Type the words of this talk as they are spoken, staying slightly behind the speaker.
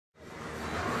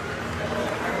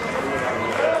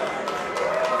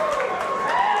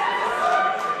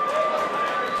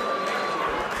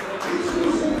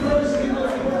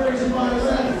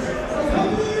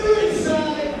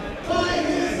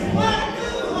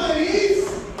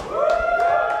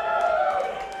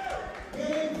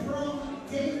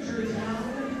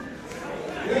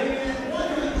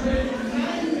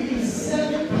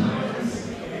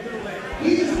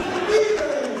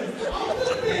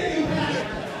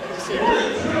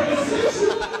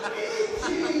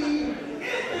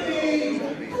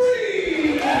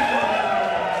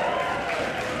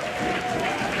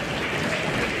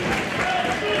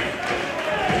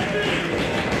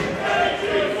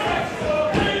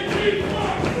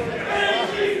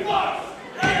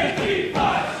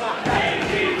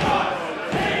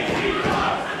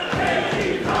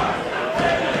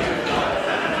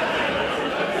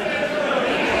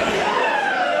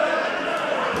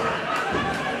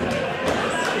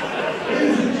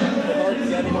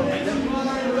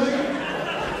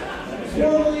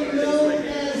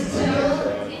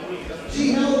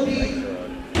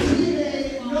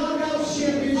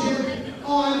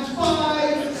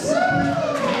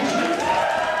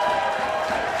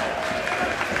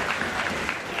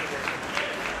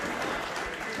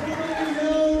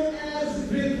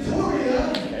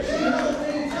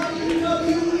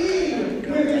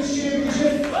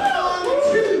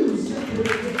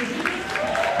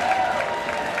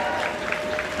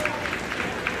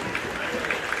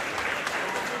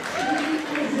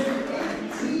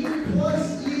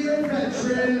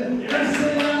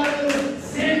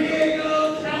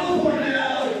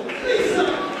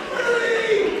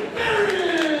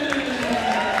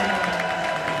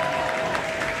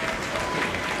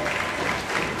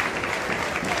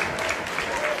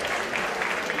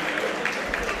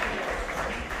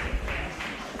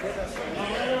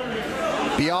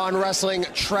Varon Wrestling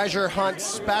Treasure Hunt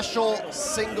special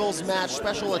singles match,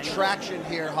 special attraction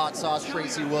here, Hot Sauce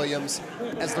Tracy Williams,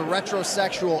 as the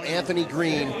retrosexual Anthony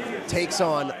Greene takes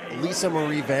on Lisa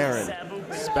Marie Varon.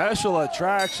 Special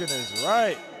attraction is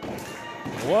right.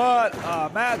 What a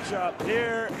matchup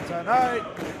here tonight.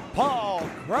 Paul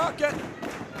Crockett.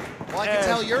 Well, I can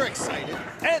tell you're excited.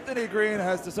 Anthony Greene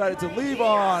has decided to leave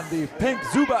on the pink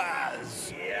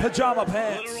Zubaz pajama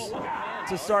pants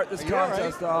to start this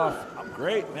contest off. I'm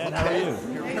great, man. How are you?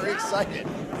 You're very excited.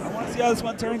 I want to see how this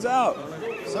one turns out.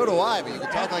 So do I, but you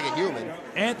can talk like a human.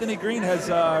 Anthony Greene has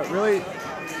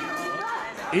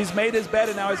he's made his bed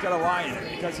and now he's got to lie in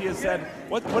it, because he has said,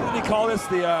 what did he call this?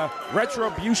 The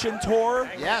Retribution Tour?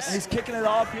 Yes. And he's kicking it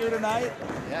off here tonight.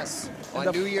 Yes. On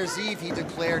New Year's Eve, he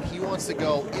declared he wants to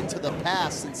go into the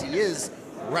past, since he is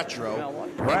retro,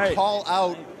 and call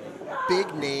out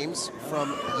big names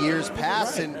from years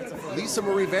past. And Lisa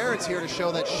Marie Varon's here to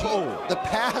show that the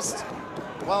past,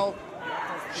 well,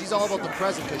 she's all about the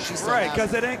present, because she's still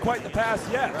because it ain't quite the past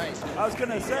yet. I was going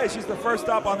to say she's the first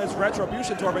stop on this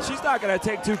Retribution Tour, but she's not going to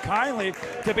take too kindly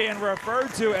to being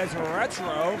referred to as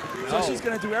retro. So she's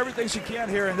going to do everything she can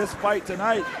here in this fight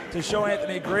tonight to show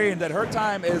Anthony Greene that her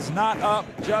time is not up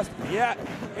just yet.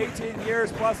 18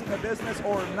 years plus in the business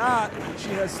or not, she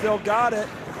has still got it.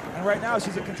 And right now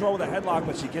she's in control with a headlock,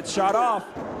 but she gets shot off.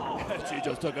 She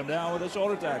just took him down with a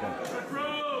shoulder tackle.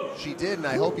 She did, and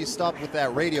I hope you stop with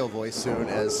that radio voice soon,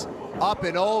 as up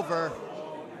and over,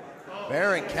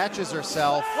 Varon catches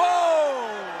herself. Whoa!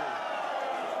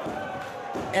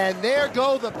 And there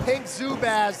go the pink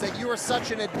Zubaz that you are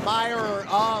such an admirer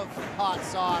of, Hot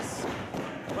Sauce.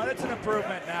 But it's an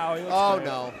improvement now. Oh,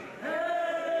 no.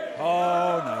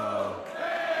 Oh, no.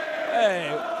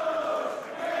 Hey.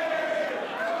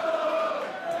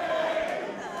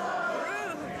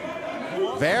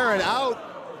 Varon out.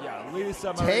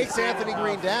 Takes Anthony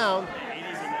Greene down.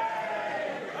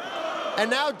 And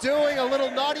now doing a little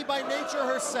naughty by nature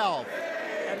herself.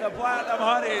 And the Platinum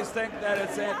Honeys think that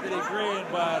it's Anthony Greene,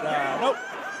 but nope.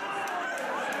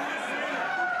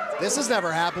 This has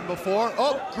never happened before.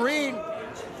 Oh, Greene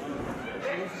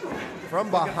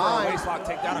from behind. Waistlock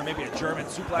takedown, or maybe a German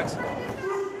suplex.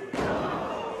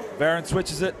 Varon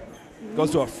switches it,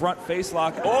 goes to a front face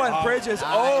lock. Oh, and bridges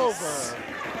over.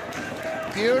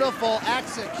 Beautiful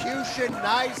execution,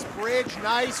 nice bridge,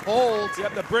 nice hold.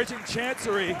 Yep, the bridging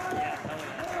chancery.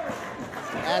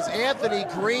 As Anthony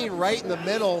Greene right in the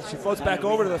middle. She floats back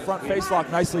over to the front face lock,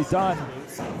 nicely done.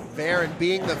 Varon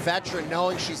being the veteran,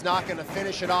 knowing she's not going to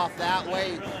finish it off that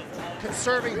way,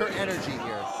 conserving her energy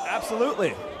here.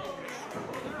 Absolutely.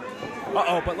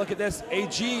 Uh-oh, but look at this,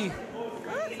 AG.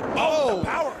 Oh, the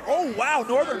power. Oh, wow,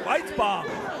 Northern Lights bomb.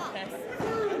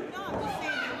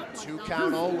 2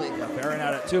 count only. Yeah, Varon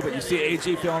had it too, but you see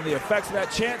AG feeling the effects of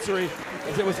that chancery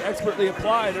as it was expertly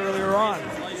applied earlier on.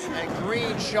 And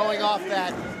Greene showing off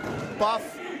that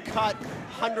buff cut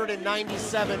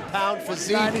 197-pound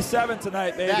physique. 97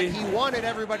 tonight, baby. That he wanted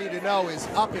everybody to know is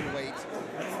up in weight.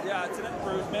 Yeah, it's an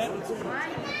improvement.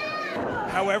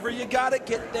 However you gotta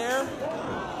get there.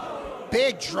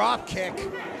 Big drop kick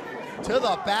to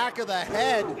the back of the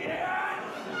head.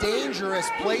 Dangerous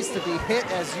place to be hit,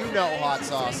 as you know, Hot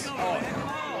Sauce. Oh,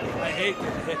 I hate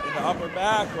getting hit in the upper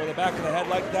back or the back of the head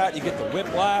like that. You get the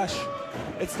whiplash.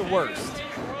 It's the worst.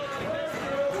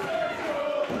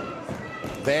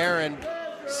 Varon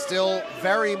still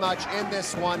very much in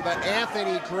this one, but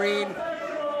Anthony Greene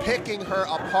picking her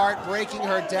apart, breaking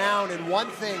her down. And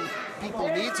one thing people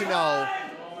need to know,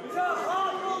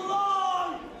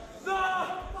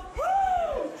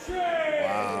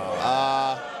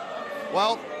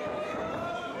 well,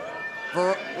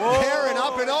 Varon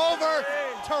up and over.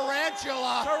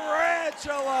 Tarantula.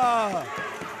 Tarantula.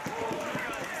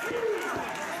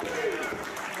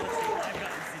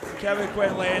 Kevin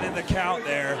Quinn laying in the count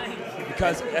there,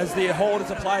 because as the hold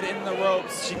is applied in the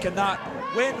ropes, she cannot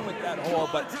win with that hold,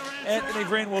 but Anthony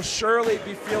Greene will surely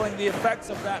be feeling the effects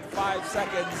of that 5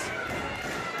 seconds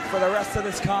for the rest of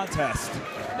this contest.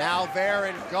 Now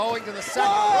Varon going to the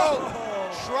second rope,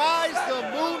 tries the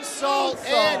moonsault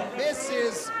and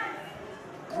misses.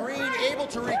 Greene able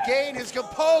to regain his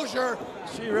composure.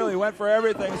 She really went for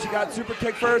everything. She got super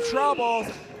kick for her troubles.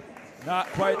 Not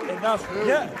quite enough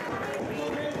yet.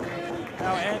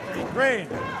 Now Anthony Greene.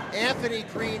 Anthony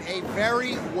Greene, a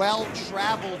very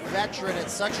well-traveled veteran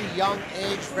at such a young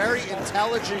age, very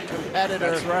intelligent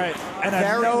competitor. That's right. And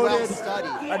very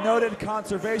well-studied. A noted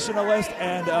conservationalist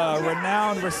and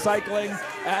renowned recycling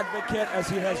advocate, as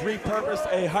he has repurposed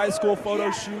a high school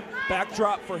photo shoot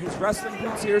backdrop for his wrestling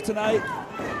boots here tonight.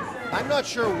 I'm not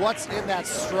sure what's in that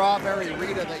strawberry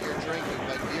Rita that you're drinking,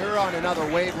 but you're on another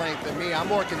wavelength than me. I'm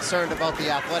more concerned about the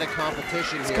athletic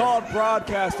competition here. It's called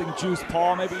broadcasting juice,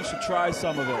 Paul. Maybe you should try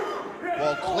some of it.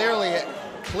 Well,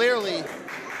 clearly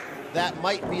that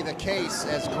might be the case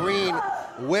as Greene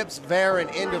whips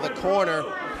Varon into the corner.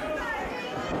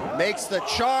 Makes the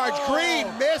charge. Greene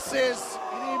misses.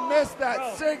 He missed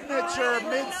that signature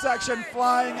midsection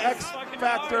flying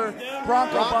X-Factor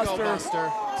Bronco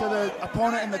Buster to the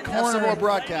opponent in the corner. That's some more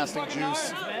broadcasting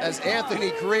juice as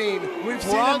Anthony Greene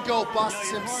Bronco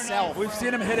busts himself. We've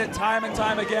seen him hit it time and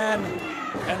time again,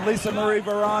 and Lisa Marie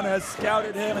Varon has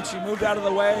scouted him, and she moved out of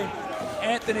the way.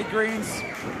 Anthony Greene's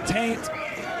taint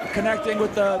connecting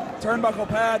with the turnbuckle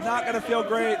pad, not going to feel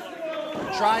great.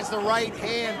 Tries the right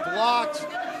hand, blocked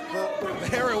for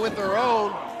Varon with her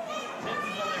own.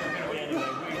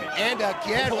 And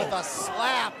again with a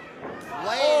slap,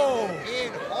 laying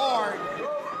in hard.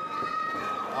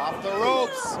 Off the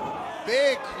ropes,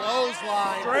 big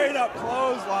clothesline. Straight up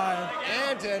clothesline.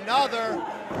 And another.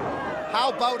 How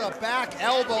about a back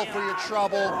elbow for your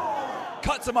trouble?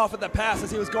 Cuts him off at the pass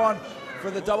as he was going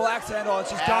for the double axe handle, and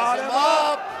she's got him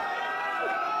up.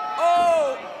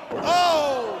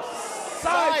 Oh,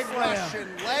 side slam. Russian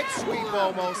leg sweep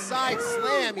almost, side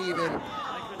slam even.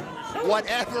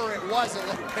 Whatever it was, it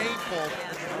looked painful.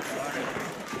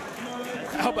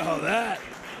 How about that?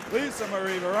 Lisa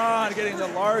Marie Varon getting the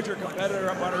larger competitor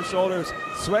up on her shoulders,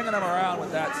 swinging him around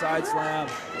with that side slam.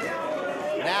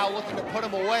 Now looking to put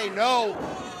him away, no.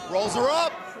 Rolls her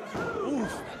up.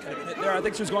 Oof, could have been hit there. I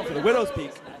think she was going for the widow's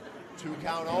peak. 2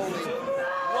 count only.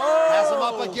 Whoa. Has him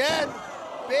up again.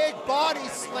 Big body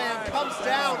slam comes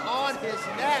down on his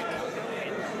neck.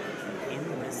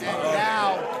 And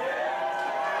now,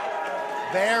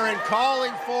 Varon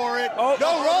calling for it. No,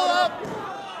 roll up.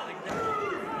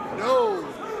 No,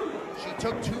 she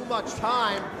took too much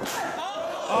time.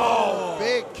 Oh,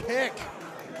 big kick.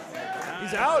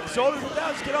 He's out, shoulders are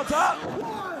down, just get on top.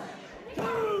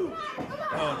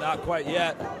 Oh, not quite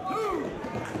yet.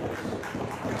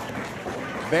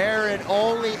 Varon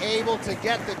only able to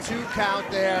get the 2 count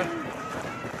there.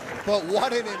 But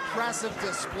what an impressive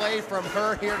display from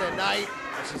her here tonight.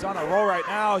 She's on a roll right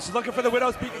now. She's looking for the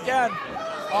widow's peak again.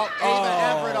 Ava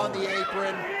Everett on the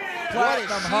apron.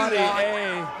 Platinum Honey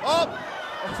A. Oh,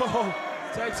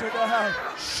 takes her down.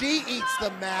 She eats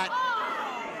the mat.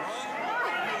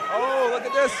 Oh, look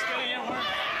at this.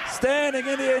 Standing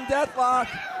Indian deathlock.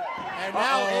 And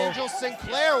now Angel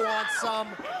Sinclair wants some.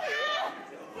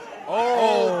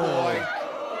 Oh boy.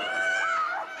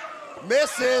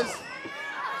 Misses.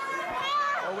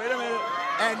 Oh, wait a minute.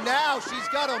 And now she's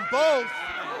got them both.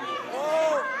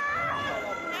 Oh.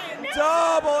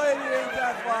 Double Indian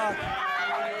deathlock.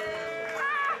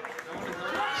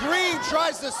 Greene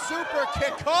tries the super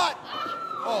kick, caught.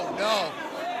 Oh no.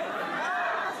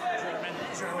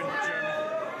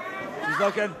 She's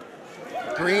looking.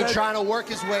 Greene trying to work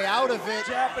his way out of it.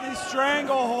 Japanese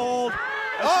stranglehold.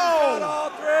 Oh! She's got all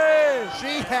 3.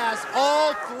 She has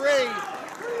all 3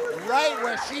 right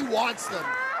where she wants them.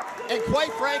 And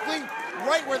quite frankly,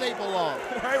 right where they belong.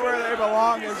 Right where they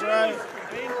belong is right.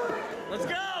 Let's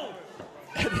go!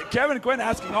 Kevin Quinn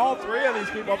asking all 3 of these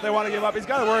people if they want to give up. He's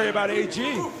got to worry about AG.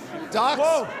 Ducks.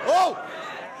 Whoa. Oh!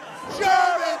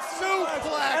 German suplex!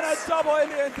 And a double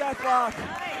Indian deathlock.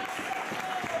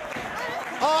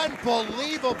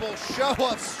 Unbelievable show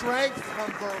of strength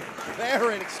from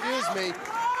Varon, excuse me.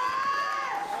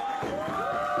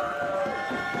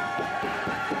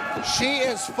 She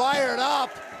is fired up.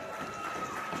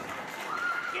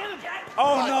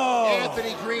 Oh, but no.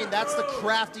 Anthony Greene, that's the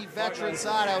crafty veteran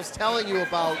side I was telling you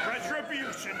about.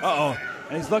 Uh-oh.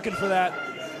 And he's looking for that.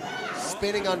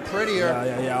 Spinning unprettier.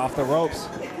 Yeah, off the ropes.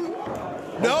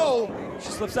 No.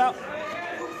 She slips out.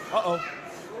 Uh-oh.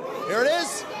 Here it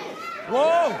is.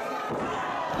 Whoa.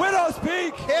 Widow's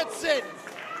Peak. Hits it.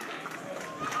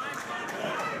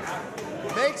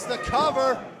 Makes the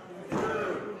cover.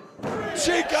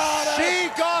 She got him. She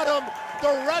got him.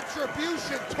 The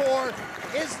Retribution Tour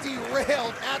is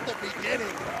derailed at the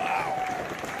beginning. Wow.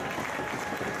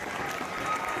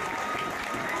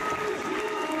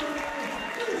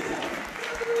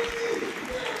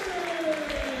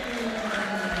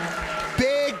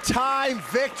 Big time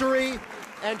victory,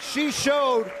 and she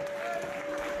showed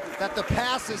that the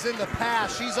past is in the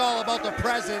past. She's all about the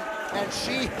present, and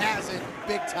she has it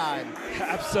big time.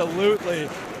 Absolutely.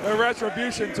 The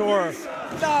Retribution Tour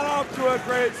not off to a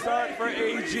great start for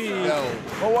AG. No.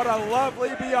 But what a lovely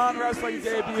Beyond Wrestling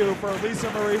debut for Lisa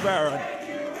Marie Varon.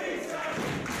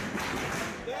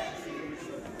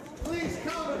 Please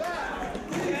come back.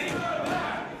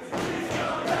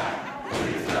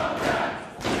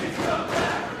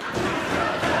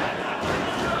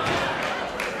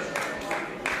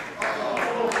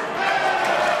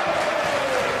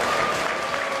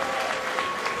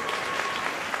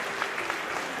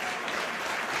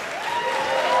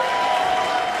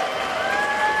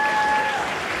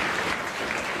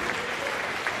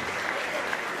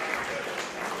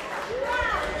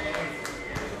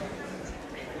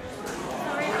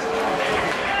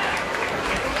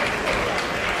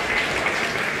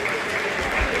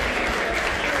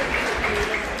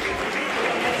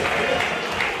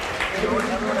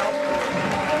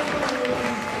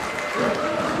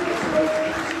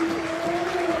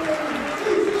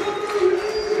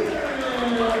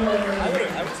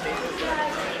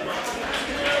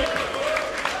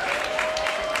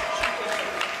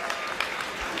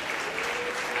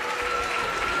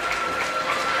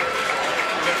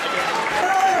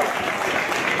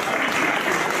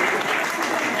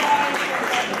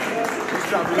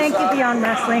 Beyond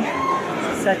Wrestling.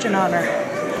 It's such an honor.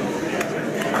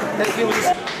 Thank you,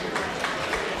 Lisa.